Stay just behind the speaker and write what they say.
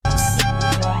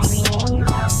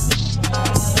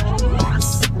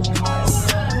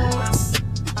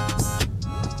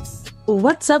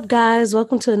What's up, guys?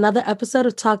 Welcome to another episode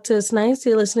of Talk to Us Nice.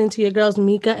 You're listening to your girls,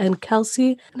 Mika and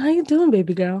Kelsey. And how you doing,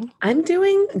 baby girl? I'm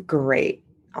doing great,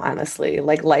 honestly.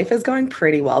 Like life is going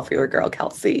pretty well for your girl,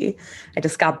 Kelsey. I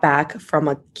just got back from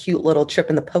a cute little trip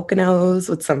in the Poconos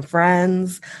with some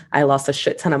friends. I lost a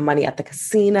shit ton of money at the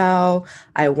casino.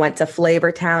 I went to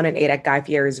Flavortown and ate at Guy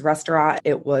Fieri's restaurant.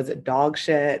 It was dog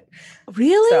shit.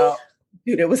 Really? So,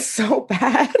 dude, it was so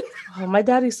bad. Oh, my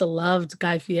dad used to love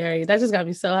Guy Fieri. That just got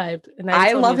me so hyped. And now you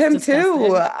I told me love it's him disgusting.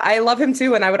 too. I love him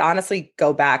too. And I would honestly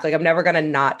go back. Like, I'm never going to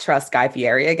not trust Guy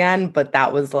Fieri again. But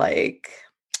that was like,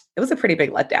 it was a pretty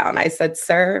big letdown. I said,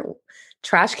 sir,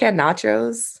 trash can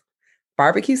nachos,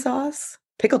 barbecue sauce,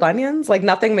 pickled onions. Like,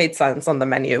 nothing made sense on the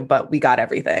menu, but we got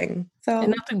everything. So,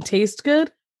 And nothing tastes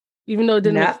good, even though it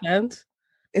didn't no, make sense.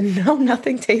 no,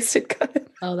 nothing tasted good.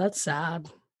 Oh, that's sad.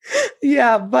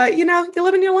 Yeah. But, you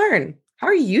live and you learn. How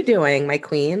are you doing, my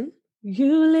queen?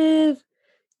 You live,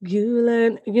 you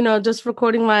learn. Just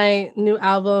recording my new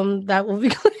album that will be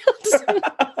coming out soon.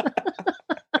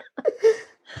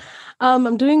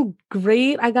 I'm doing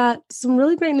great. I got some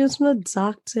really great news from the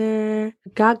doctor.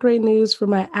 Got great news for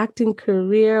my acting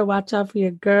career. Watch out for your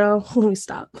girl. Let me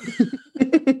stop.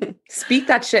 Speak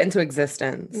that shit into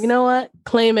existence. You know what?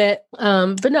 Claim it.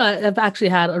 But no, I've actually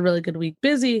had a really good week.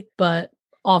 Busy, but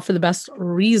all for the best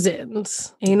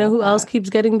reasons. And you know who else keeps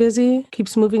getting busy?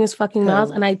 Keeps moving his fucking mouth.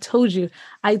 And I told you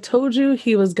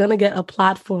he was gonna get a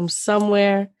platform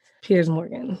somewhere. Piers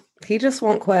Morgan. He just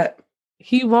won't quit.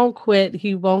 He won't quit.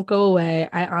 He won't go away.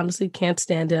 I honestly can't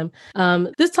stand him.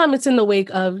 This time it's in the wake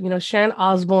of, Sharon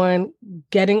Osbourne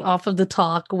getting off of the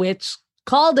talk, which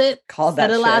called it.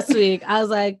 Said it last week. I was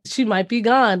like, she might be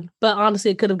gone. But honestly,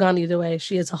 it could have gone either way.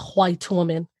 She is a white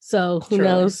woman. So who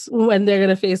knows when they're going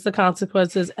to face the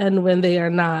consequences and when they are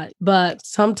not. But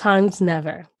sometimes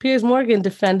never. Piers Morgan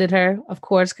defended her, of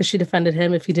course, because she defended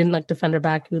him. If he didn't defend her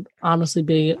back, he would honestly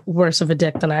be worse of a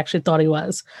dick than I actually thought he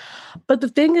was. But the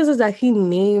thing is that he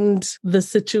named the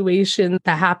situation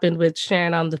that happened with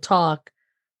Sharon on the talk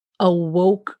a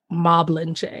woke mob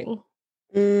lynching.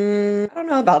 I don't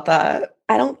know about that.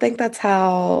 I don't think that's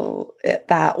how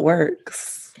that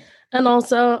works. And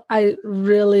also, I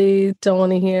really don't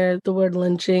want to hear the word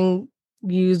lynching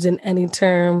used in any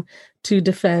term to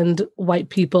defend white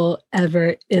people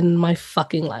ever in my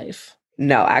fucking life.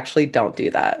 No, actually don't do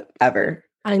that ever.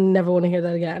 I never want to hear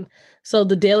that again. So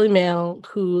the Daily Mail,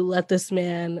 who let this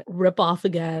man rip off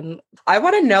again. I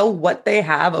want to know what they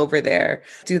have over there.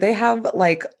 Do they have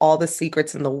all the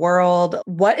secrets in the world?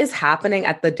 What is happening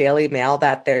at the Daily Mail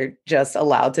that they're just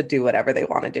allowed to do whatever they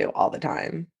want to do all the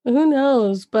time? Who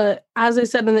knows? But as I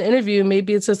said in the interview,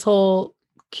 maybe it's this whole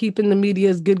keeping the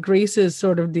media's good graces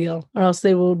sort of deal, or else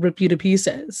they will rip you to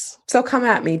pieces. So come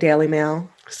at me, Daily Mail.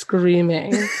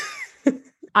 Screaming.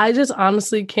 I just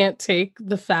honestly can't take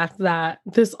the fact that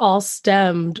this all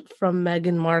stemmed from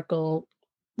Meghan Markle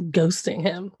ghosting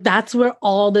him. That's where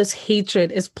all this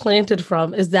hatred is planted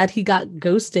from, is that he got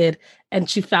ghosted and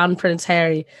she found Prince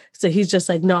Harry. So he's just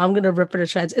like, no, I'm going to rip her to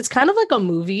shreds. It's kind of like a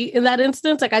movie in that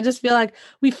instance. I just feel like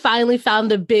we finally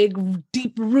found a big,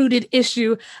 deep-rooted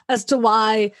issue as to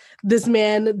why this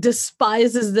man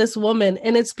despises this woman.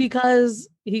 And it's because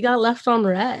he got left on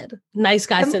red. Nice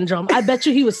guy syndrome. I bet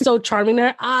you he was so charming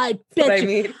there. I bet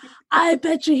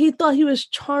you he thought he was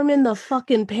charming the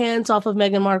fucking pants off of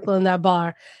Meghan Markle in that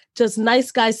bar. Just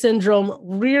nice guy syndrome,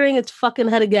 rearing its fucking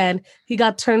head again. He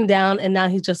got turned down, and now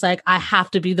he's just like, I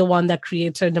have to be the one that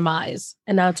creates her demise.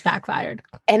 And now it's backfired.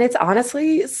 And it's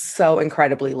honestly so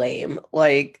incredibly lame.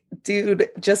 Dude,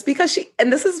 just because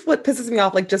and this is what pisses me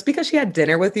off, just because she had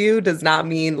dinner with you does not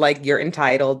mean you're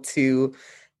entitled to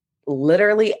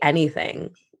literally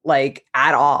anything,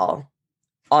 at all.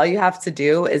 All you have to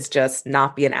do is just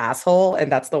not be an asshole.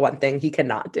 And that's the one thing he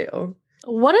cannot do.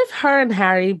 What if her and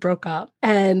Harry broke up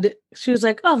and she was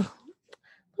like, oh,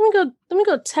 let me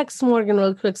go text Morgan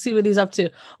real quick, see what he's up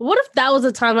to. What if that was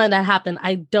a timeline that happened?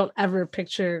 I don't ever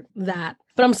picture that.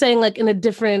 But I'm saying in a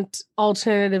different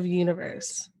alternative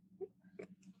universe.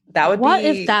 What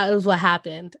if that was what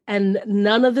happened and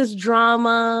none of this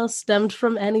drama stemmed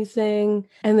from anything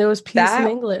and there was peace in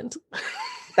England?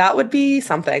 That would be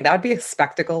something. That would be a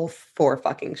spectacle for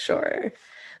fucking sure.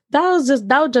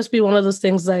 That would just be one of those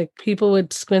things people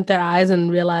would squint their eyes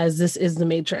and realize this is the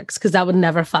Matrix, because that would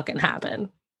never fucking happen.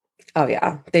 Oh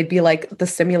yeah. They'd be like, the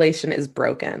simulation is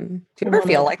broken. Do you ever 100%.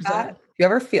 Feel like that? Do you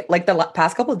ever feel the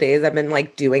past couple of days I've been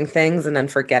doing things and then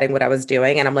forgetting what I was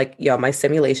doing, and I'm like, yo, my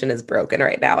simulation is broken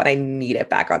right now and I need it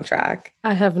back on track?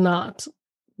 I have not.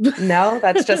 No,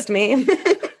 that's just me.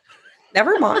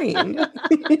 Never mind.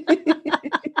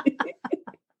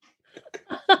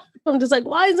 I'm just like,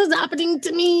 why is this happening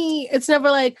to me? It's never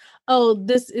like, oh,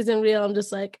 this isn't real. I'm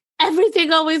just like,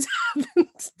 everything always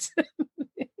happens to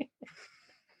me.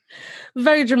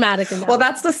 Very dramatic. Well,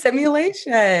 that's the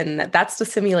simulation. That's the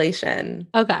simulation.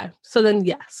 Okay. So then,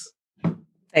 yes.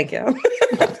 Thank you.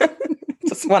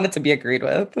 Just wanted to be agreed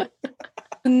with.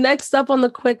 Next up on the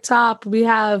quick top, we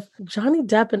have Johnny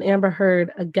Depp and Amber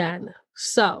Heard again.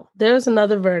 So there's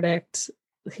another verdict.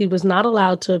 He was not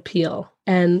allowed to appeal.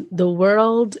 And the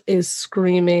world is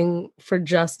screaming for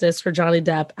justice for Johnny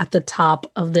Depp at the top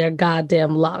of their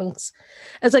goddamn lungs.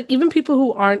 It's like even people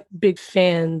who aren't big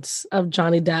fans of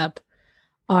Johnny Depp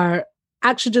are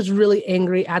actually just really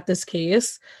angry at this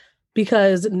case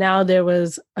because now there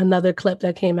was another clip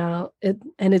that came out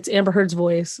and it's Amber Heard's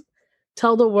voice.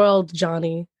 Tell the world,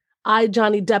 Johnny, I,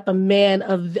 Johnny Depp,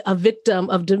 a victim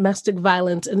of domestic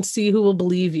violence, and see who will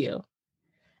believe you.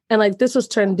 And like this was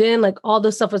turned in, like all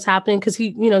this stuff was happening because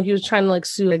he was trying to like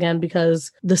sue again because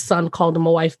the son called him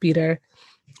a wife beater,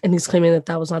 and he's claiming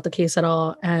that was not the case at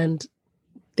all, and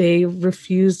they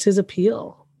refused his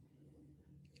appeal.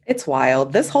 It's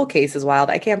wild. This whole case is wild.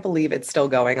 I can't believe it's still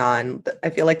going on. I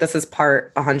feel like this is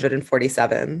part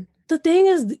 147. The thing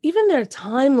is, even their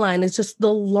timeline is just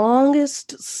the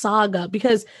longest saga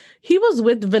because he was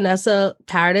with Vanessa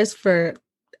Paradis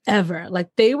forever. Like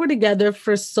they were together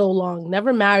for so long,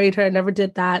 never married her, never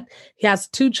did that. He has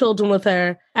 2 children with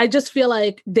her. I just feel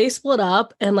like they split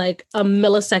up and like a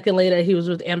millisecond later he was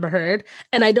with Amber Heard.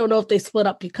 And I don't know if they split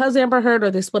up because Amber Heard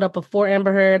or they split up before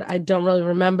Amber Heard. I don't really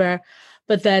remember.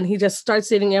 But then he just starts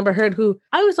dating Amber Heard, who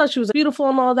I always thought she was beautiful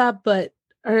and all that, but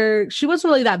she wasn't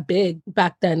really that big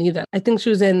back then either. I think she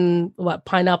was in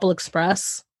Pineapple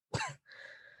Express.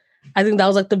 I think that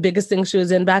was like the biggest thing she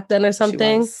was in back then or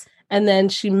something. And then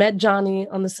she met Johnny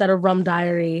on the set of Rum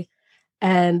Diary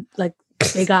and like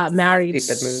they got married.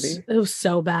 Stupid movie. It was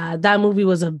so bad. That movie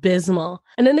was abysmal.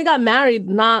 And then they got married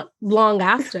not long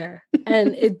after.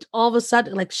 And it all of a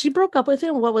sudden, like she broke up with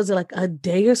him. What was it, like a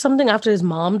day or something after his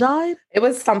mom died? It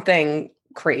was something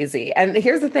crazy. And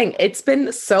here's the thing. It's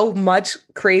been so much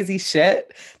crazy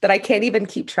shit that I can't even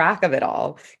keep track of it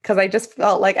all. Because I just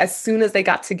felt like as soon as they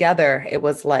got together, it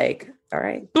was like, all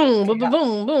right. Boom, boom,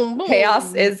 boom, boom, boom.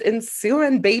 Chaos is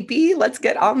ensuing, baby. Let's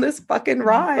get on this fucking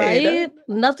ride. Right?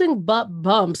 Nothing but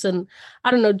bumps. And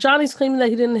I don't know, Johnny's claiming that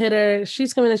he didn't hit her.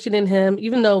 She's claiming that she didn't hit him,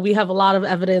 even though we have a lot of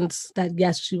evidence that,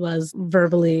 yes, she was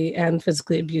verbally and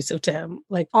physically abusive to him,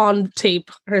 like on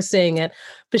tape, her saying it.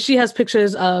 But she has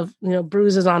pictures of,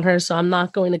 bruises on her. So I'm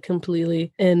not going to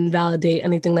completely invalidate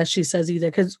anything that she says either,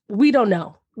 because we don't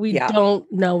know. We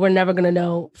don't know. We're never going to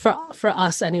know for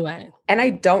us anyway. And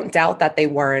I don't doubt that they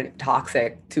weren't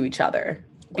toxic to each other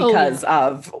because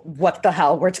of what the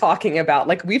hell we're talking about.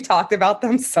 Like we've talked about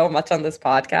them so much on this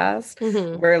podcast.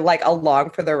 Mm-hmm. We're like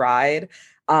along for the ride.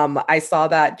 I saw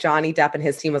that Johnny Depp and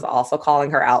his team was also calling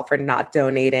her out for not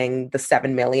donating the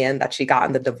 $7 million that she got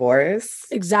in the divorce.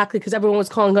 Exactly, because everyone was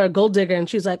calling her a gold digger, and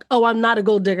she's like, "Oh, I'm not a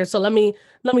gold digger, so let me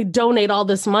donate all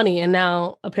this money." And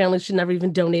now apparently she never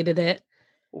even donated it.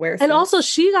 Also,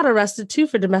 she got arrested too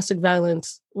for domestic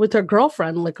violence with her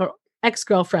girlfriend, like her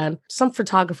ex-girlfriend, some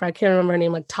photographer. I can't remember her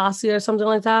name, like Tasia or something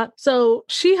like that. So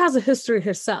she has a history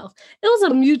herself. It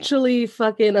was a mutually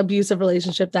fucking abusive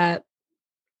relationship that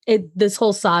this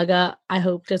whole saga, I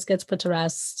hope, just gets put to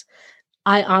rest.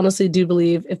 I honestly do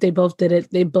believe if they both did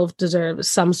it, they both deserve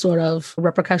some sort of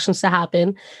repercussions to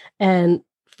happen. And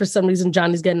for some reason,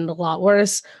 Johnny's getting a lot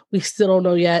worse. We still don't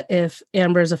know yet if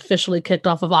Amber's officially kicked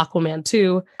off of Aquaman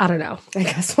 2. I don't know. I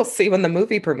guess we'll see when the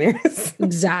movie premieres.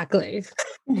 Exactly.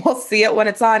 We'll see it when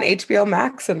it's on HBO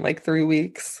Max in like 3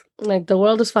 weeks. Like, the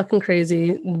world is fucking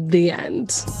crazy. The end.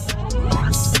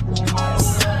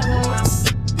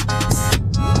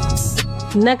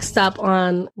 Next up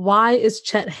on Why is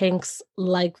Chet Hanks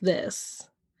Like This?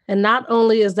 And not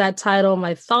only is that title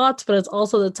my thoughts, but it's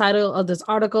also the title of this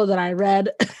article that I read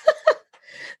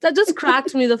that just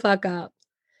cracked me the fuck up.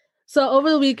 So over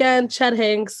the weekend, Chet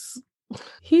Hanks,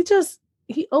 he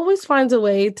always finds a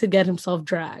way to get himself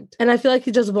dragged. And I feel like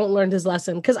he just won't learn his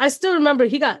lesson. Because I still remember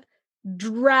he got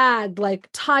dragged, like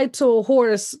tied to a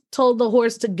horse, told the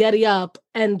horse to giddy up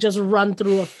and just run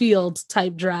through a field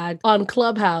type drag on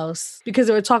Clubhouse because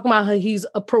they were talking about how he's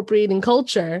appropriating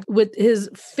culture with his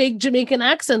fake Jamaican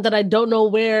accent that I don't know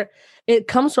where it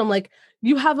comes from. Like,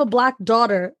 you have a black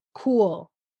daughter, cool.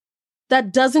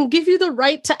 That doesn't give you the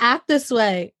right to act this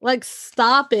way. Like,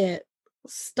 stop it.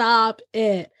 Stop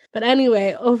it. But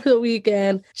anyway, over the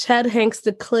weekend, Chet Hanks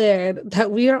declared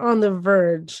that we are on the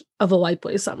verge of a white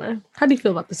boy summer. How do you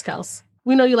feel about this, Kels?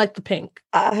 We know you like the pink.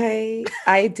 I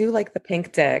do like the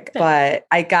pink dick, but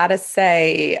I gotta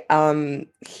say,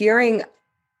 hearing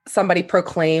somebody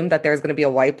proclaim that there's going to be a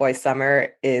white boy summer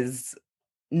is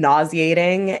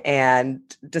nauseating and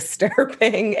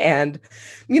disturbing and,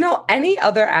 any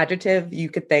other adjective you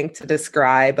could think to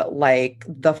describe like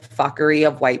the fuckery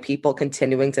of white people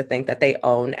continuing to think that they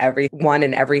own everyone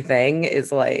and everything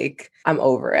is like, I'm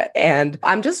over it. And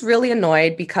I'm just really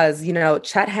annoyed because,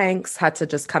 Chet Hanks had to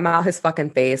just come out his fucking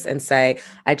face and say,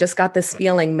 I just got this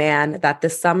feeling, man, that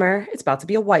this summer it's about to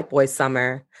be a white boy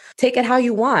summer. Take it how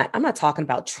you want. I'm not talking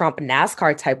about Trump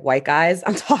NASCAR type white guys.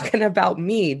 I'm talking about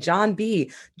me, John B.,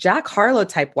 Jack Harlow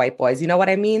type white boys. You know what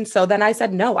I mean? So then I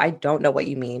said, no, I don't know what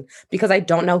you mean because I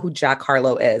don't know who Jack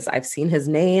Harlow is. I've seen his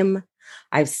name.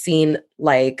 I've seen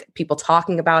like people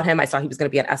talking about him. I saw he was going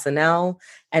to be on SNL.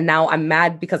 And now I'm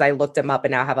mad because I looked him up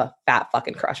and now I have a fat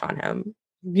fucking crush on him.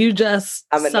 You just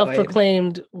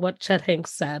self-proclaimed what Chet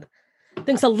Hanks said.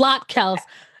 Thanks a lot, Kels.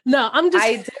 No,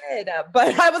 I did,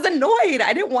 but I was annoyed.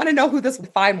 I didn't want to know who this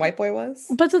fine white boy was.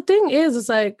 But the thing is, it's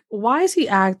like, why is he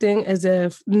acting as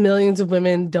if millions of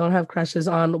women don't have crushes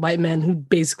on white men who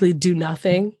basically do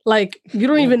nothing? Like, you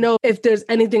don't even know if there's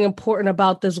anything important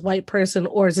about this white person,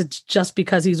 or is it just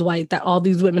because he's white that all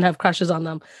these women have crushes on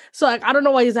them? So, like, I don't know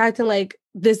why he's acting like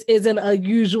this isn't a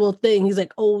usual thing. He's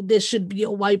like, oh, this should be a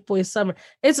white boy summer.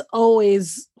 It's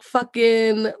always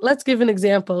fucking, let's give an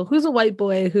example. Who's a white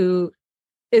boy who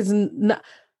is not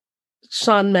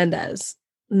Shawn Mendes?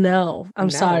 No, I'm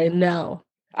sorry. No.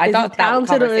 I thought he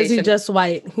talented or is he just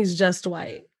white? He's just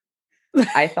white.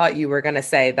 I thought you were going to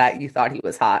say that you thought he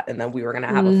was hot and then we were going to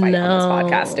have a fight on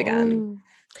this podcast again.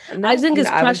 No, I think it's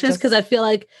precious because I feel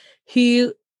like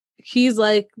he's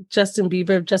like Justin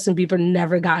Bieber. If Justin Bieber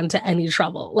never got into any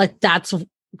trouble. Like that's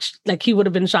like he would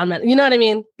have been Shawn Mendes. You know what I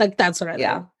mean? Like that's what I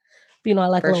think. But, I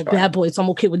like a little bad boy, so I'm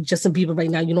okay with Justin Bieber right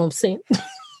now. You know what I'm saying?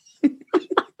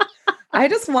 I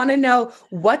just want to know,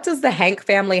 what does the Hank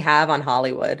family have on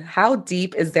Hollywood? How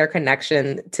deep is their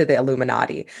connection to the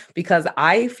Illuminati? Because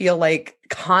I feel like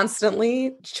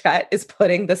constantly Chet is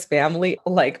putting this family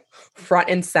like front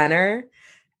and center.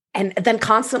 And then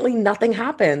constantly nothing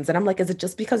happens. And I'm like, is it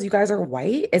just because you guys are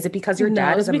white? Is it because your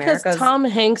dad is America's because Tom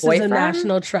Hanks boyfriend? Is a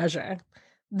national treasure.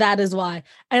 That is why.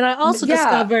 And I also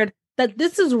discovered that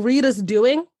this is Rita's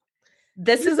doing.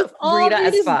 This is Rita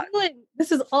as fuck.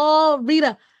 This is all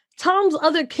Rita. Tom's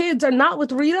other kids are not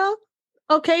with Rita.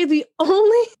 Okay, it's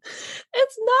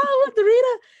not with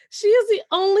Rita. She is the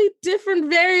only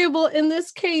different variable in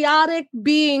this chaotic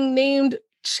being named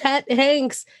Chet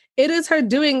Hanks. It is her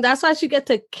doing. That's why she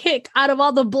gets a kick out of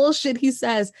all the bullshit he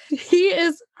says. He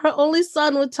is her only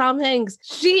son with Tom Hanks.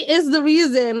 She is the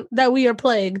reason that we are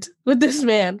plagued with this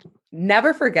man.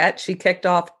 Never forget, she kicked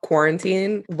off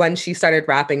quarantine when she started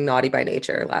rapping Naughty by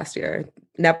Nature last year.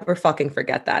 Never fucking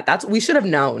forget that. We should have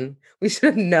known. We should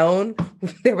have known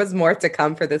there was more to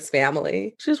come for this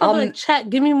family. She's like, Chet,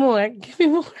 give me more. Give me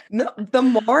more. No, the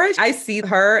more I see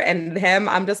her and him,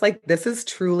 I'm just like, this is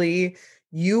truly,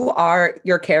 you are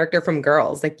your character from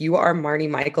Girls. Like, you are Marnie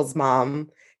Michaels' mom.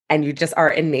 And you just are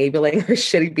enabling her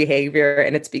shitty behavior.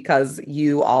 And it's because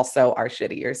you also are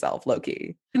shitty yourself,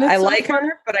 low-key. I like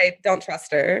her, but I don't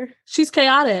trust her. She's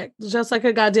chaotic, just like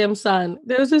her goddamn son.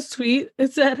 There was this tweet.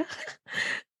 It said,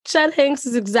 Chet Hanks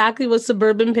is exactly what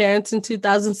suburban parents in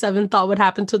 2007 thought would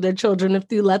happen to their children if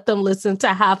you let them listen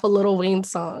to half a Lil Wayne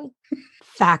song.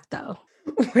 Fact, though.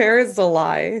 Where is the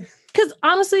lie? Because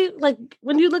honestly, like,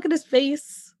 when you look at his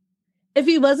face, if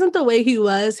he wasn't the way he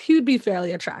was, he would be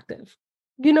fairly attractive.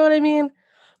 You know what I mean?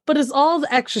 But it's all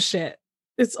the extra shit.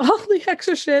 It's all the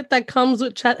extra shit that comes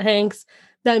with Chet Hanks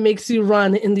that makes you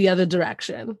run in the other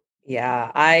direction.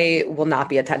 Yeah, I will not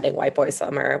be attending White Boy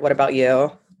Summer. What about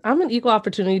you? I'm an equal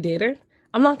opportunity dater.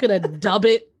 I'm not going to dub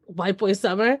it White Boy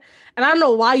Summer. And I don't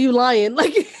know why you lying.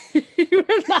 Like,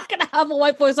 you're not going to have a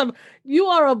White Boy Summer. You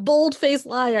are a bold-faced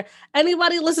liar.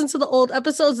 Anybody listen to the old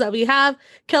episodes that we have,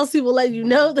 Kelsey will let you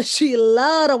know that she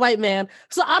loved a white man.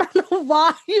 So I don't know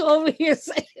why you over here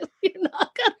saying you're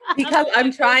not going to. Because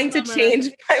I'm trying to change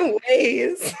my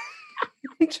ways.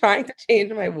 I'm trying to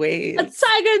change my ways. A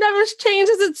tiger never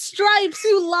changes its stripes,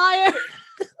 you liar.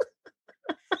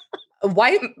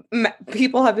 White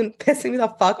people have been pissing me the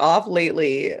fuck off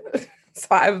lately. So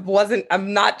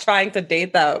I'm not trying to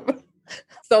date them.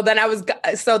 So then,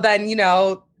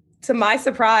 to my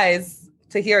surprise,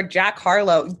 to hear Jack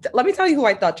Harlow, let me tell you who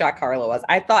I thought Jack Harlow was.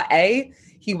 I thought A,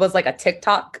 he was like a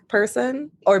TikTok person,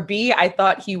 or B, I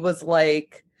thought he was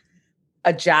like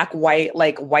a Jack White,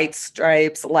 like White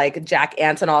Stripes, like Jack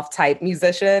Antonoff type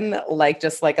musician, like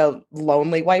just like a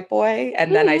lonely white boy.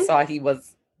 And then I saw he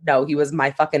was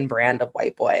my fucking brand of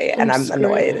white boy. And I'm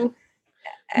annoyed.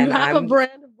 And you have a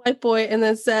brand of white boy and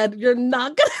then said, you're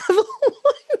not going to have a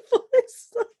white boy.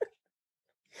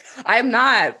 I'm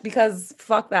not, because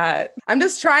fuck that. I'm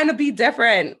just trying to be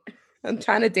different. I'm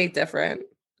trying to date different.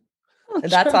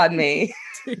 And that's on me.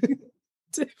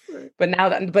 Different.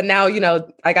 But now, you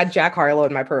know, I got Jack Harlow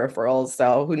in my peripherals.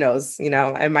 So who knows? You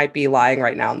know, I might be lying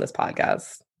right now on this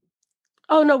podcast.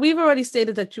 Oh no, we've already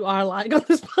stated that you are lying on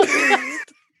this podcast.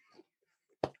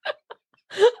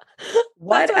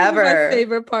 Whatever. That's my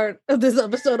favorite part of this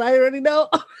episode. I already know.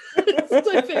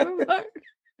 It's my favorite part.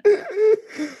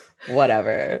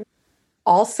 Whatever.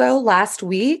 Also, last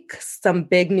week, some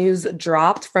big news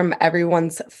dropped from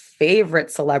everyone's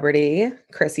favorite celebrity,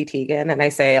 Chrissy Teigen. And I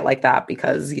say it like that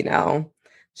because, you know,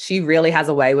 she really has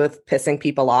a way with pissing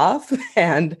people off.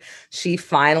 And she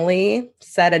finally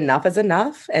said enough is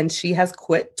enough. And she has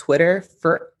quit Twitter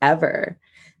forever.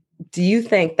 Do you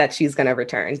think that she's going to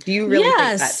return? Do you really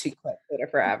think that she quit Twitter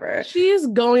forever? She is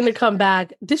going to come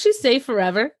back. Did she say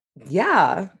forever?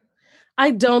 Yeah. I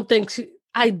do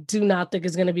not think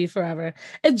it's going to be forever.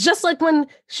 It's just like when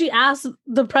she asked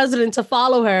the president to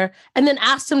follow her and then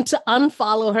asked him to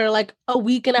unfollow her like a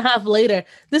week and a half later.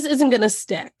 This isn't going to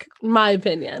stick, in my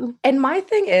opinion. And my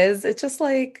thing is, it's just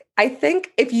like, I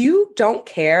think if you don't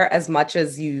care as much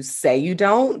as you say you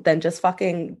don't, then just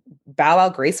fucking bow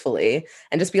out gracefully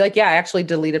and just be like, yeah, I actually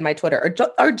deleted my Twitter,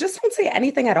 or just don't say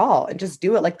anything at all and just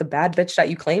do it like the bad bitch that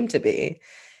you claim to be.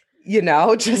 You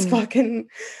know, just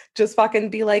fucking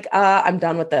be like, I'm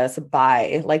done with this.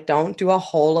 Bye. Like, don't do a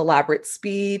whole elaborate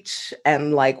speech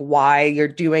and like why you're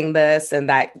doing this, and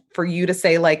that for you to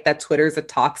say like that Twitter's a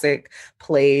toxic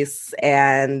place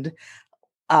and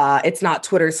it's not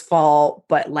Twitter's fault,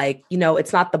 but like, you know,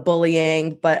 it's not the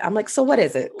bullying. But I'm like, so what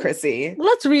is it, Chrissy?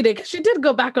 Let's read it, because she did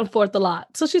go back and forth a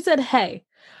lot. So she said, hey,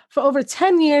 for over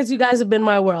 10 years, you guys have been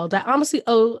my world. I honestly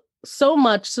owe so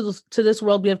much to this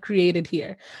world we have created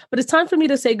here. But it's time for me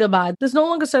to say goodbye. This no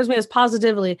longer serves me as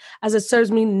positively as it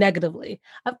serves me negatively.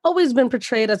 I've always been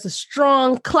portrayed as a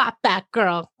strong clapback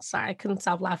girl. Sorry, I couldn't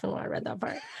stop laughing when I read that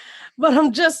part. But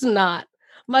I'm just not.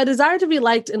 My desire to be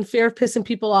liked and fear of pissing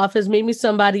people off has made me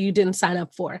somebody you didn't sign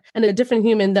up for, and a different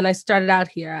human than I started out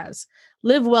here as.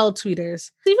 Live well, tweeters.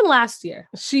 Even last year,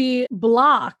 she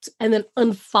blocked and then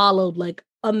unfollowed like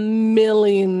 1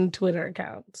 million Twitter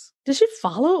accounts. Did she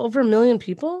follow over 1 million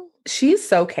people? She's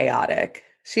so chaotic.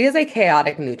 She is a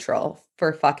chaotic neutral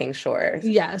for fucking sure.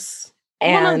 Yes.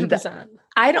 And 100%.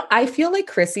 I feel like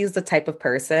Chrissy is the type of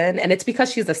person, and it's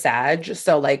because she's a Sag.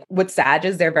 So like with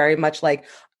Sages, they're very much like,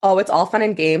 oh, it's all fun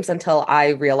and games until I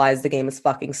realize the game is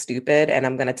fucking stupid and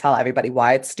I'm going to tell everybody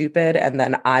why it's stupid. And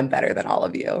then I'm better than all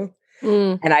of you.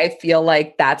 And I feel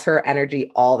like that's her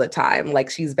energy all the time. Like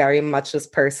she's very much this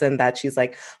person that she's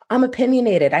like, I'm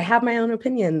opinionated. I have my own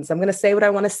opinions. I'm going to say what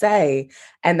I want to say.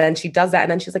 And then she does that.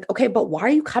 And then she's like, okay, but why are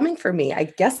you coming for me? I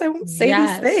guess I won't say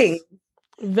these things.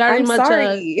 Very much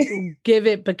a give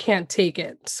it but can't take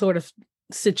it sort of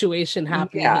situation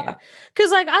happening here.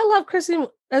 Because like I love Chrissy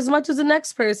as much as the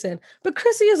next person, but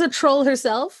Chrissy is a troll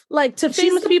herself. Like to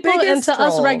famous people and to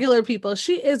us regular people,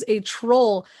 she is a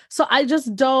troll. So I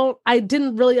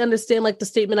didn't really understand like the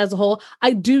statement as a whole.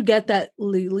 I do get that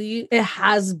lately it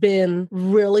has been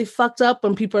really fucked up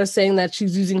when people are saying that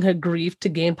she's using her grief to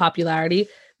gain popularity.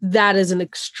 That is an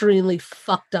extremely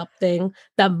fucked up thing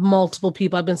that multiple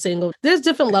people have been saying. There's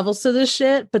different levels to this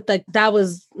shit, but like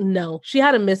she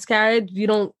had a miscarriage. You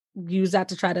don't use that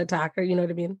to try to attack her. You know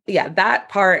what I mean? Yeah, that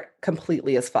part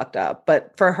completely is fucked up.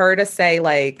 But for her to say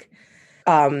like,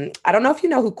 I don't know if you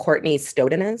know who Courtney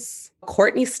Stodden is.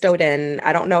 Courtney Stodden,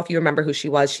 I don't know if you remember who she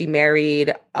was. She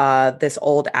married this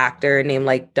old actor named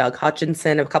like Doug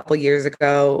Hutchinson a couple years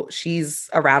ago.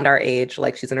 She's around our age,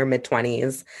 like she's in her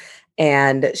mid-20s.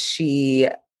 And she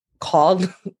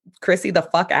called Chrissy the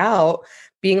fuck out,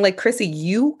 being like, Chrissy,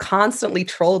 you constantly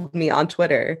trolled me on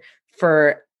Twitter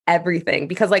for everything.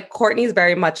 Because like Courtney's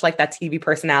very much like that TV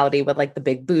personality with like the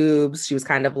big boobs. She was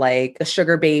kind of like a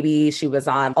sugar baby. She was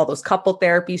on all those couple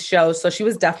therapy shows. So she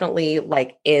was definitely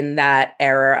like in that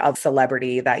era of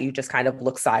celebrity that you just kind of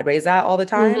look sideways at all the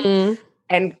time.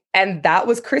 Mm-hmm. And that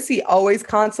was Chrissy always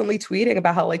constantly tweeting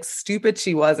about how like stupid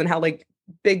she was and how like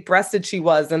big breasted she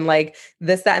was and like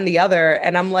this, that, and the other.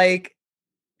 And I'm like,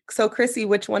 so Chrissy,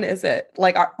 which one is it?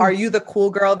 Like, are you the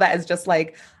cool girl that is just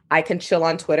like, I can chill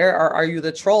on Twitter, or are you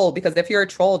the troll? Because if you're a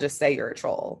troll, just say you're a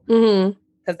troll.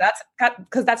 Because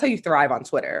that's how you thrive on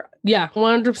Twitter. Yeah,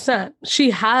 100%. She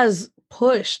has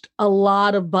pushed a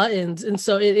lot of buttons. And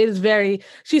so it is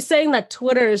she's saying that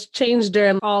Twitter has changed her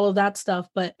and all of that stuff,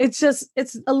 but it's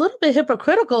a little bit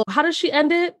hypocritical. How does she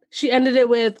end it? She ended it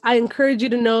with, I encourage you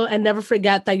to know and never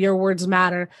forget that your words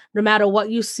matter, no matter what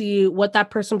you see, what that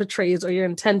person portrays, or your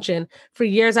intention. For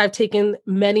years, I've taken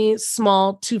many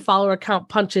small 2-follower account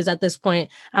punches at this point.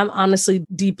 I'm honestly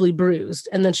deeply bruised.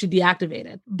 And then she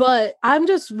deactivated. But I'm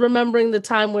just remembering the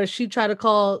time where she tried to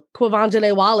call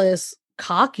Quvangele Wallace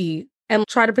cocky and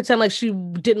try to pretend like she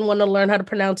didn't want to learn how to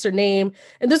pronounce her name.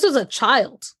 And this was a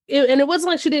child. And it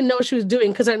wasn't like she didn't know what she was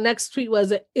doing, because her next tweet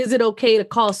was, is it okay to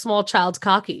call a small child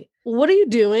cocky? What are you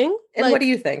doing? And like, what do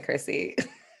you think, Chrissy?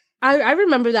 I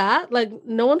remember that. Like,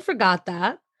 no one forgot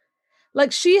that.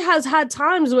 Like, she has had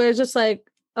times where it's just like,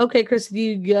 okay,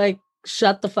 Chrissy, you like,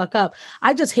 shut the fuck up.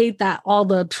 I just hate that all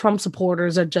the Trump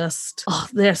supporters are just,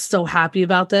 they're so happy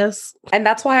about this. And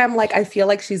that's why I'm like, I feel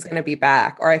like she's going to be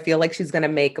back, or I feel like she's going to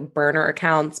make burner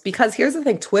accounts, because here's the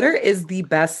thing, Twitter is the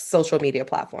best social media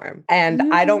platform.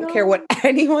 And I don't care what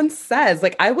anyone says.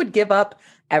 Like, I would give up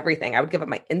everything. I would give up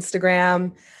my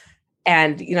Instagram.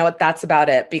 And you know what? That's about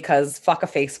it, because fuck a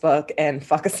Facebook and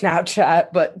fuck a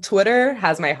Snapchat. But Twitter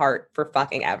has my heart for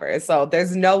fucking ever. So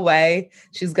there's no way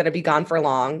she's going to be gone for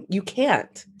long. You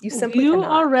can't. You simply cannot.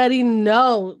 Already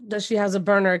know that she has a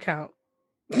burner account.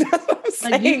 That's what I'm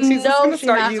saying. She's just going to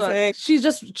start using.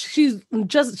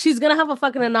 She's going to have a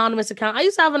fucking anonymous account. I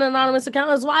used to have an anonymous account.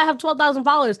 That's why I have 12,000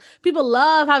 followers. People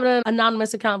love having an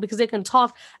anonymous account because they can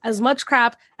talk as much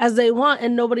crap as they want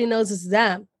and nobody knows it's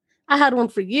them. I had one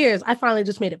for years. I finally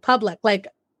just made it public. Like,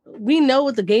 we know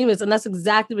what the game is, and that's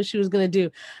exactly what she was going to do.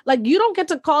 Like, you don't get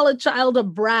to call a child a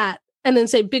brat and then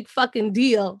say big fucking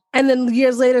deal, and then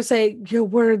years later say your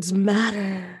words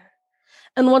matter.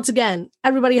 And once again,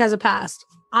 everybody has a past.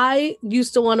 I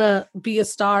used to want to be a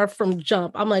star from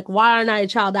jump. I'm like, why aren't I a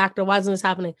child actor? Why isn't this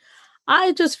happening?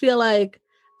 I just feel like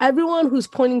everyone who's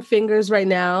pointing fingers right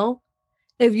now,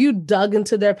 if you dug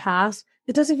into their past,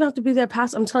 it doesn't even have to be their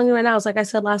past. I'm telling you right now, it's like I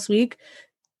said last week,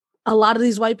 a lot of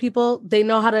these white people, they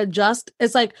know how to adjust.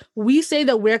 It's like we say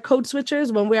that we're code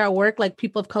switchers when we're at work, like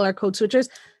people of color are code switchers.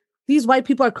 These white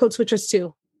people are code switchers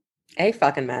too. A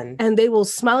fucking men. And they will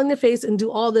smile in their face and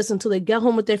do all this until they get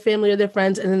home with their family or their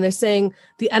friends. And then they're saying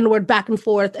the N-word back and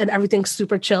forth and everything's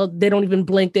super chill. They don't even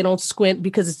blink. They don't squint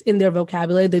because it's in their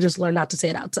vocabulary. They just learn not to say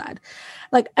it outside.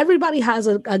 Like, everybody has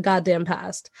a goddamn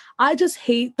past. I just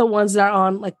hate the ones that are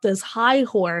on like this high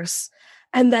horse.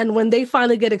 And then when they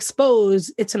finally get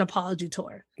exposed, it's an apology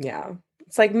tour. Yeah.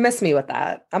 It's like, miss me with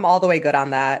that. I'm all the way good on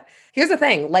that. Here's the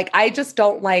thing. Like, I just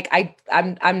don't like,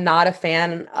 I'm not a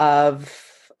fan of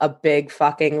a big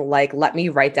fucking, like, let me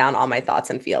write down all my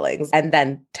thoughts and feelings and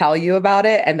then tell you about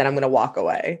it. And then I'm going to walk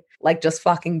away. Like, just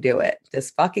fucking do it.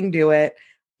 Just fucking do it.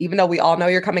 Even though we all know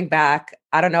you're coming back.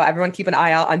 I don't know. Everyone keep an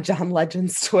eye out on John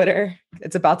Legend's Twitter.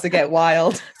 It's about to get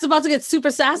wild. It's about to get super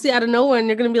sassy out of nowhere. And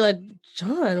you're going to be like,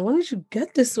 John, when did you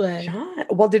get this way? John.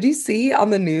 Well, did you see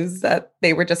on the news that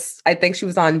they were just, I think she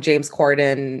was on James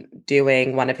Corden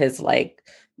doing one of his like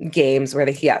games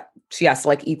where she has to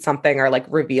like eat something or like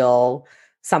reveal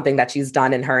something that she's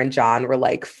done, and her and John were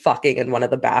like fucking in one of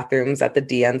the bathrooms at the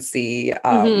DNC.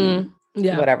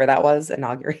 Yeah. Whatever that was,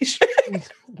 inauguration.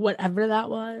 Whatever that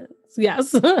was.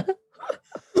 Yes.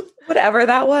 Whatever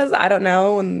that was. I don't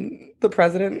know. When the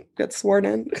president gets sworn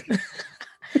in.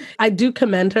 I do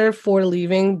commend her for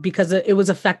leaving because it was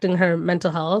affecting her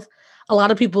mental health. A lot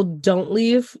of people don't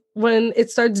leave when it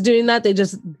starts doing that. They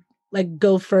just like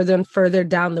go further and further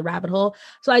down the rabbit hole.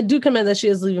 So I do commend that she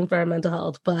is leaving for her mental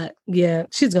health. But yeah,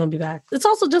 she's going to be back. It's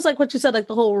also just like what you said, like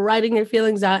the whole writing your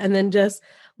feelings out and then just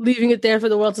leaving it there for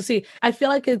the world to see. I feel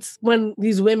like it's when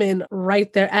these women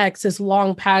write their ex this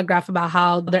long paragraph about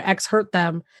how their ex hurt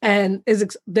them and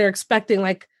they're expecting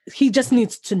like, he just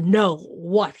needs to know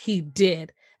what he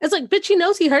did. It's like, bitch, he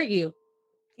knows he hurt you.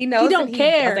 He knows he don't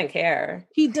care. He doesn't care.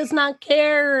 He does not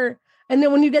care. And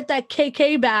then when you get that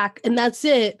KK back and that's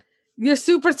it, you're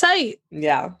super tight.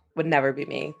 Yeah. Would never be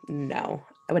me. No,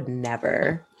 I would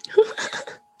never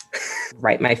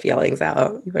write my feelings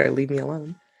out. You better leave me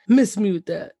alone. Mismute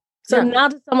that. So now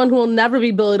to someone who will never be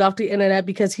bullied off the internet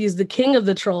because he's the king of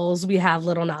the trolls, we have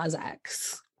Lil Nas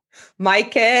X. My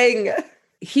king.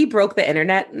 He broke the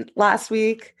internet last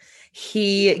week.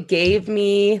 He gave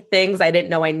me things I didn't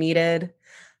know I needed.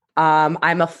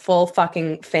 I'm a full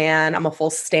fucking fan. I'm a full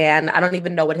stan. I don't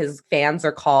even know what his fans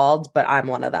are called, but I'm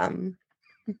one of them.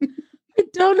 I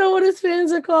don't know what his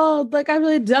fans are called. Like, I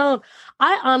really don't.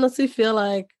 I honestly feel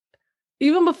like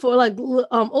even before like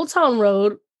Old Town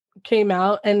Road came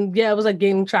out and yeah, it was like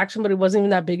gaining traction, but it wasn't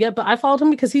even that big yet. But I followed him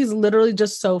because he's literally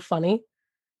just so funny.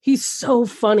 He's so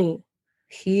funny.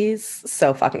 He's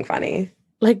so fucking funny.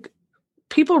 Like,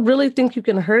 people really think you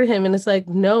can hurt him. And it's like,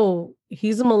 no,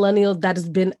 he's a millennial that has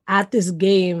been at this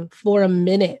game for a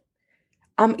minute.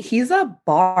 He's a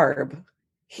barb.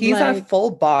 He's a Like,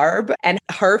 full barb, and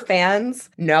her fans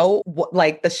know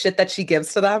like the shit that she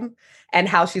gives to them and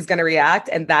how she's going to react.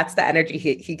 And that's the energy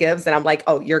he gives. And I'm like,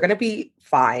 oh, you're going to be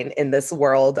fine in this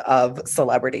world of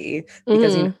celebrity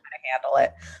because you know how to handle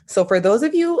it. So for those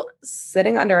of you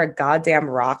sitting under a goddamn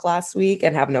rock last week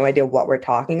and have no idea what we're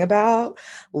talking about,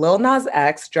 Lil Nas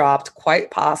X dropped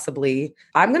quite possibly,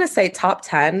 I'm going to say top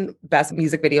 10 best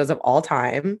music videos of all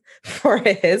time for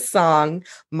his song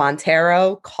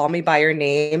Montero, Call Me By Your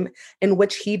Name, in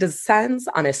which he descends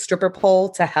on a stripper pole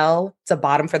to hell to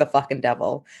bottom for the fucking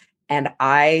devil. And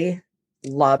I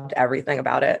loved everything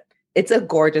about it. It's a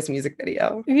gorgeous music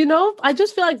video. you know, I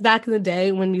just feel like back in the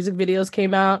day when music videos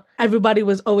came out, everybody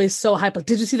was always so hyped. Like,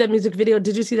 did you see that music video?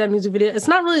 Did you see that music video? It's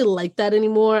not really like that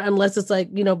anymore unless it's like,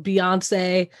 you know,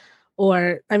 Beyonce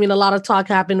or, I mean, a lot of talk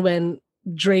happened when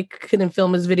Drake couldn't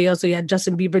film his video. So you had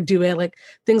Justin Bieber do it, like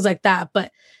things like that.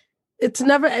 But it's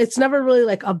never really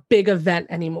like a big event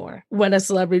anymore when a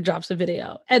celebrity drops a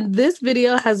video. And this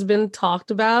video has been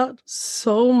talked about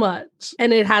so much,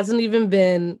 and it hasn't even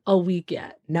been a week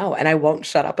yet. No, and I won't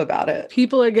shut up about it.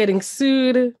 People are getting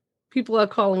sued. People are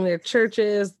calling their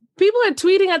churches. People are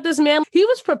tweeting at this man. He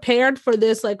was prepared for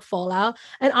this like fallout.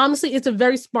 And honestly, it's a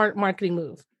very smart marketing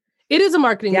move. It is a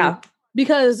marketing move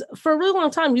because for a really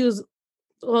long time, he was,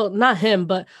 well, not him,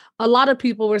 but a lot of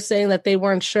people were saying that they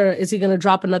weren't sure, is he going to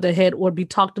drop another hit or be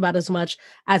talked about as much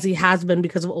as he has been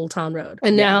because of Old Town Road?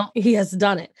 And now he has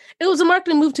done it. It was a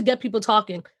marketing move to get people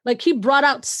talking. Like, he brought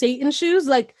out Satan shoes.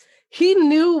 Like, he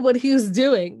knew what he was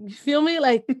doing. You feel me?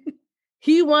 Like,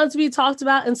 he wants to be talked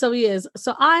about, and so he is.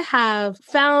 So I have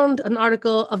found an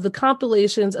article of the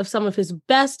compilations of some of his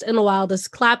best and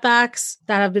wildest clapbacks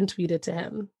that have been tweeted to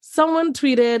him. Someone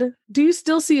tweeted, "Do you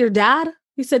still see your dad?"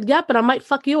 He said, "Yep, but I might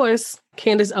fuck yours."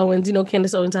 Candace Owens, you know,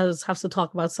 Candace Owens has to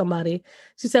talk about somebody.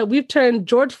 She said, "We've turned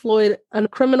George Floyd, a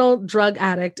criminal drug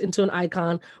addict, into an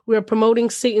icon. We are promoting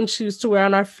Satan shoes to wear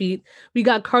on our feet. We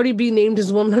got Cardi B named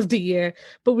as Woman of the Year,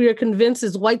 but we are convinced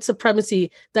it's white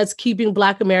supremacy that's keeping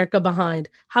Black America behind.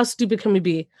 How stupid can we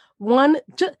be?"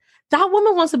 That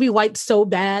woman wants to be white so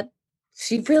bad.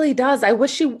 She really does. I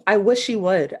wish she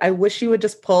would. I wish she would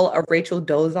just pull a Rachel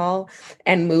Dolezal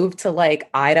and move to like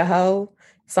Idaho,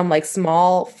 some like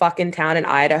small fucking town in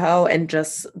Idaho, and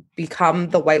just become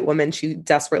the white woman she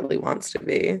desperately wants to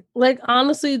be. Like,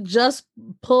 honestly, just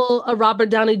pull a Robert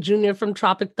Downey Jr. from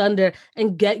Tropic Thunder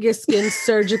and get your skin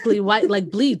surgically white,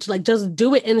 like bleach. Like, just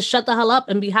do it and shut the hell up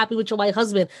and be happy with your white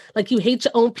husband. Like, you hate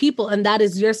your own people, and that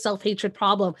is your self-hatred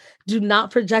problem. Do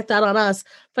not project that on us.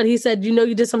 But he said, you know,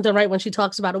 you did something right when she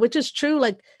talks about it, which is true.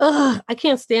 Like, I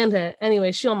can't stand her.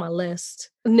 Anyway, she on my list.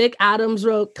 Nick Adams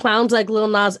wrote, "Clowns like Lil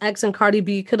Nas X and Cardi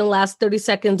B couldn't last 30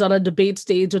 seconds on a debate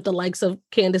stage with the likes of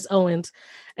Candace Owens."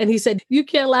 And he said, "You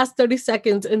can't last 30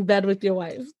 seconds in bed with your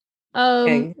wife."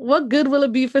 What good will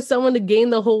it be for someone to gain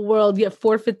the whole world yet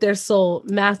forfeit their soul?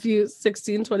 Matthew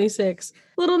 16:26.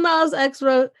 Lil Nas X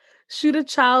wrote, "Shoot a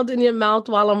child in your mouth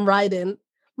while I'm riding."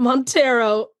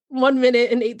 Montero, 1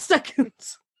 minute and 8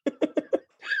 seconds.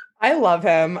 I love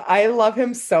him. I love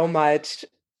him so much.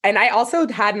 And I also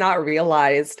had not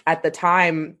realized at the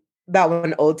time that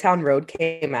when Old Town Road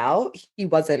came out, he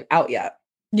wasn't out yet.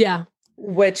 Yeah.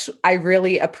 Which I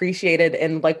really appreciated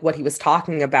in like what he was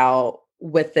talking about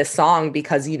with this song,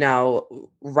 because, you know,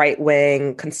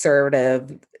 right-wing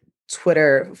conservative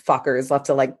Twitter fuckers love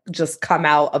to like just come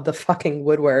out of the fucking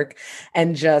woodwork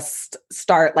and just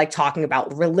start like talking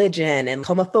about religion and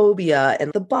homophobia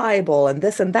and the Bible and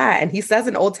this and that. And he says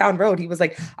in Old Town Road, he was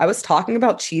like, "I was talking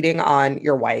about cheating on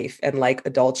your wife and like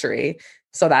adultery.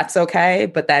 So that's okay.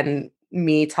 But then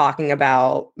me talking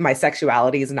about my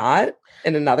sexuality is not,"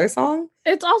 in another song.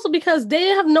 It's also because they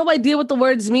have no idea what the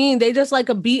words mean. They just like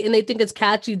a beat and they think it's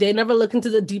catchy. They never look into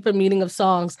the deeper meaning of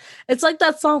songs. It's like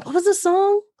that song. What was the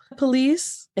song?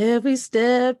 Police. Every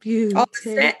step you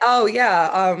take.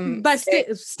 By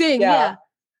Sting. Yeah.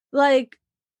 Like,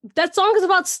 that song is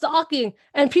about stalking,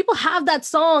 and people have that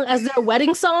song as their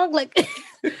wedding song. Like,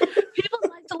 people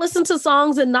like to listen to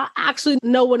songs and not actually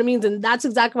know what it means. And that's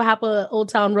exactly what happened at Old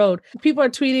Town Road. People are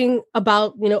tweeting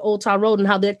about, you know, Old Town Road and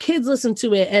how their kids listen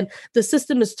to it, and the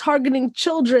system is targeting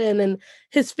children, and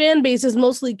his fan base is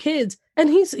mostly kids. And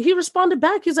he responded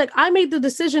back. He's like, "I made the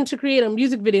decision to create a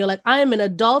music video. Like, I am an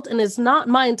adult, and it's not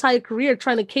my entire career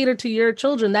trying to cater to your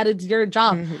children. That is your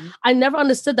job." Mm-hmm. I never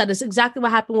understood that. It's exactly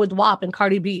what happened with WAP and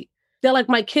Cardi B. They're like,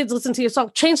 "My kids listen to your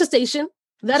song. Change the station.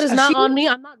 That is not on me.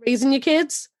 I'm not raising your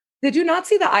kids." Did you not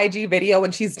see the IG video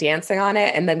when she's dancing on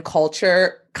it and then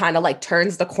Culture kind of like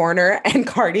turns the corner and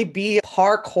Cardi B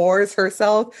parkours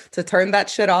herself to turn that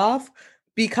shit off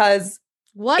because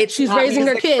what? She's raising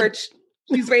her kid.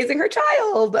 She's raising her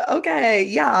child. Okay.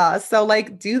 Yeah. So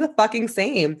like do the fucking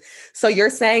same. So you're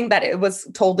saying that it was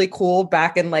totally cool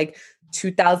back in like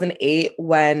 2008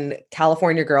 when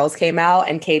California Girls came out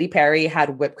and Katy Perry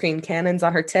had whipped cream cannons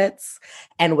on her tits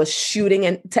and was shooting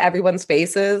into everyone's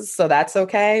faces. So that's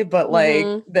okay. But like,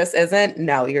 this isn't.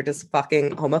 No, you're just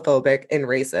fucking homophobic and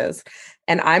racist.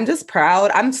 And I'm just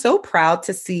proud. I'm so proud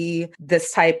to see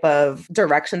this type of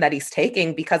direction that he's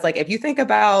taking because like, if you think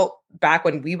about back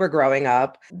when we were growing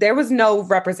up, there was no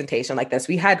representation like this.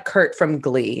 We had Kurt from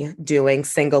Glee doing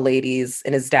Single Ladies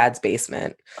in his dad's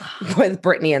basement with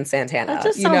Britney and Santana. That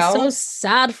just sounds so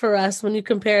sad for us when you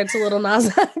compare it to Lil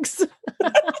Nas X.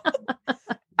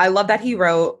 I love that he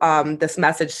wrote this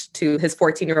message to his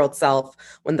 14-year-old self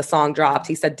when the song dropped.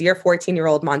 He said, "Dear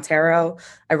 14-year-old Montero,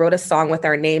 I wrote a song with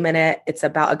our name in it. It's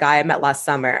about a guy I met last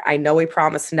summer. I know we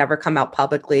promised to never come out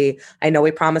publicly. I know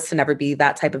we promised to never be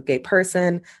that type of gay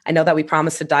person. I know that we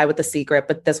promised to die with a secret,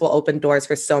 but this will open doors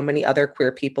for so many other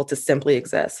queer people to simply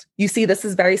exist. You see, this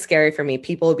is very scary for me.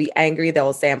 People will be angry. They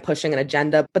will say I'm pushing an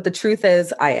agenda, but the truth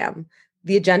is I am.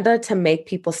 The agenda to make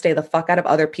people stay the fuck out of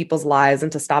other people's lives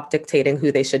and to stop dictating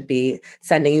who they should be,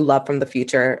 sending you love from the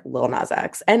future, Lil Nas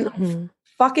X." And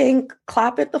fucking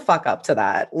clap it the fuck up to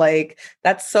that. Like,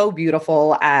 that's so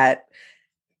beautiful at,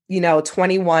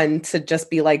 21 to just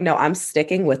be like, no, I'm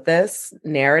sticking with this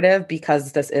narrative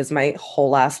because this is my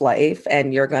whole ass life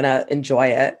and you're going to enjoy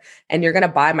it. And you're going to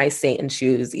buy my Satan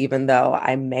shoes, even though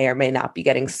I may or may not be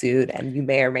getting sued and you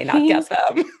may or may not guess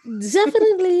them.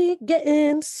 Definitely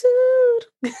getting sued.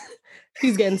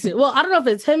 He's getting sued. Well, I don't know if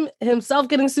it's himself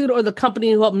getting sued or the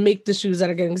company who helped make the shoes that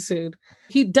are getting sued.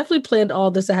 He definitely planned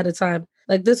all this ahead of time.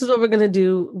 Like, this is what we're going to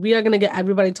do. We are going to get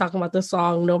everybody talking about the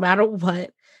song no matter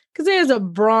what. Because there's a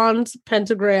bronze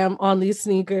pentagram on these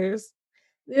sneakers.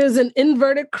 There's an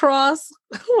inverted cross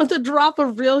with a drop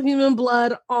of real human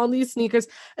blood on these sneakers.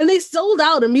 And they sold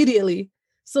out immediately.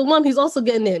 So one, he's also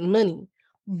getting that money.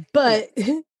 But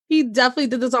he definitely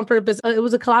did this on purpose. It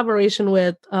was a collaboration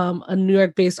with a New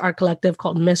York-based art collective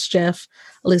called Mischief.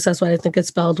 At least that's what I think it's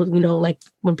spelled, like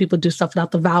when people do stuff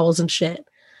without the vowels and shit.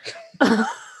 So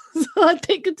I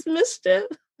think it's Mischief.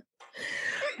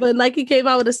 But Nike came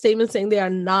out with a statement saying they are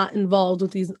not involved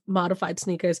with these modified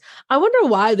sneakers. I wonder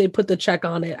why they put the check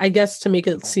on it. I guess to make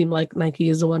it seem like Nike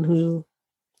is the one who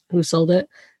sold it.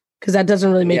 Because that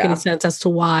doesn't really make any sense as to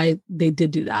why they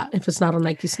did do that if it's not a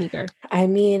Nike sneaker. I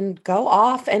mean, go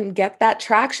off and get that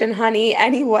traction, honey,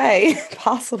 any way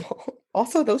possible.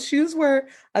 Also, those shoes were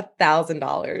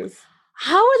 $1,000.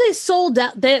 How are they sold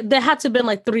out? There had to have been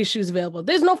like 3 shoes available.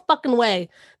 There's no fucking way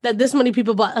that this many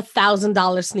people bought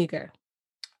 $1,000 sneaker.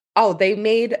 Oh, they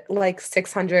made like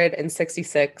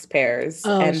 666 pairs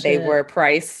they were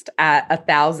priced at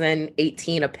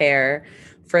 $1,018 a pair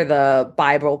for the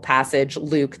Bible passage,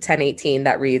 Luke 10:18,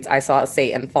 that reads, "I saw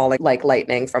Satan falling like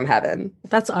lightning from heaven."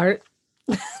 That's art.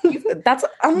 That's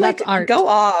art. Go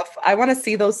off. I want to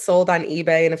see those sold on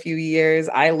eBay in a few years.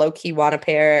 I low-key want a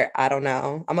pair. I don't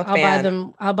know. I'm a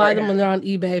fan. I'll buy them when they're on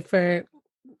eBay for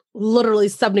literally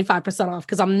 75% off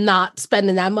because I'm not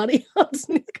spending that money on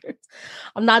sneakers.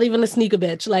 I'm not even a sneaker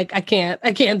bitch. Like, I can't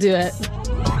do it.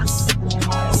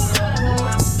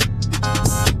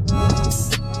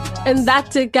 And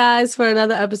that's it, guys, for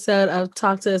another episode of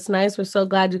Talk to Us Nice. We're so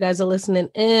glad you guys are listening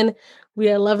in. We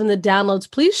are loving the downloads.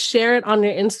 Please share it on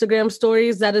your Instagram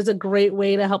stories. That is a great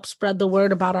way to help spread the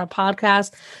word about our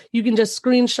podcast. You can just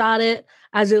screenshot it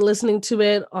as you're listening to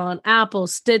it on Apple,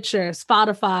 Stitcher,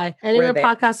 Spotify. Anywhere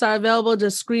podcasts are available,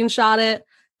 just screenshot it.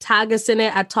 Tag us in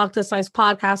it at Talk to Us Nice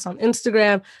Podcast on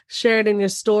Instagram. Share it in your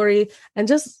story and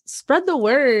just spread the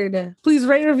word. Please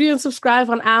rate, review, and subscribe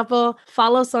on Apple.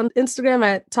 Follow us on Instagram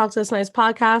at Talk to Us Nice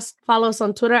Podcast. Follow us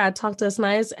on Twitter at Talk to Us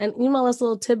Nice and email us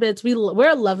little tidbits.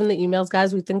 We're loving the emails,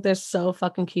 guys. We think they're so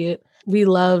fucking cute. We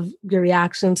love your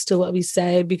reactions to what we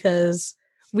say because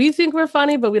we think we're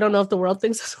funny, but we don't know if the world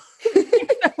thinks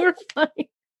that we're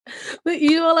funny. But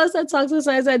email us at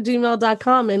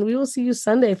talktousice@gmail.com and we will see you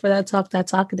Sunday for that Talk That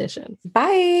Talk edition.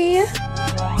 Bye.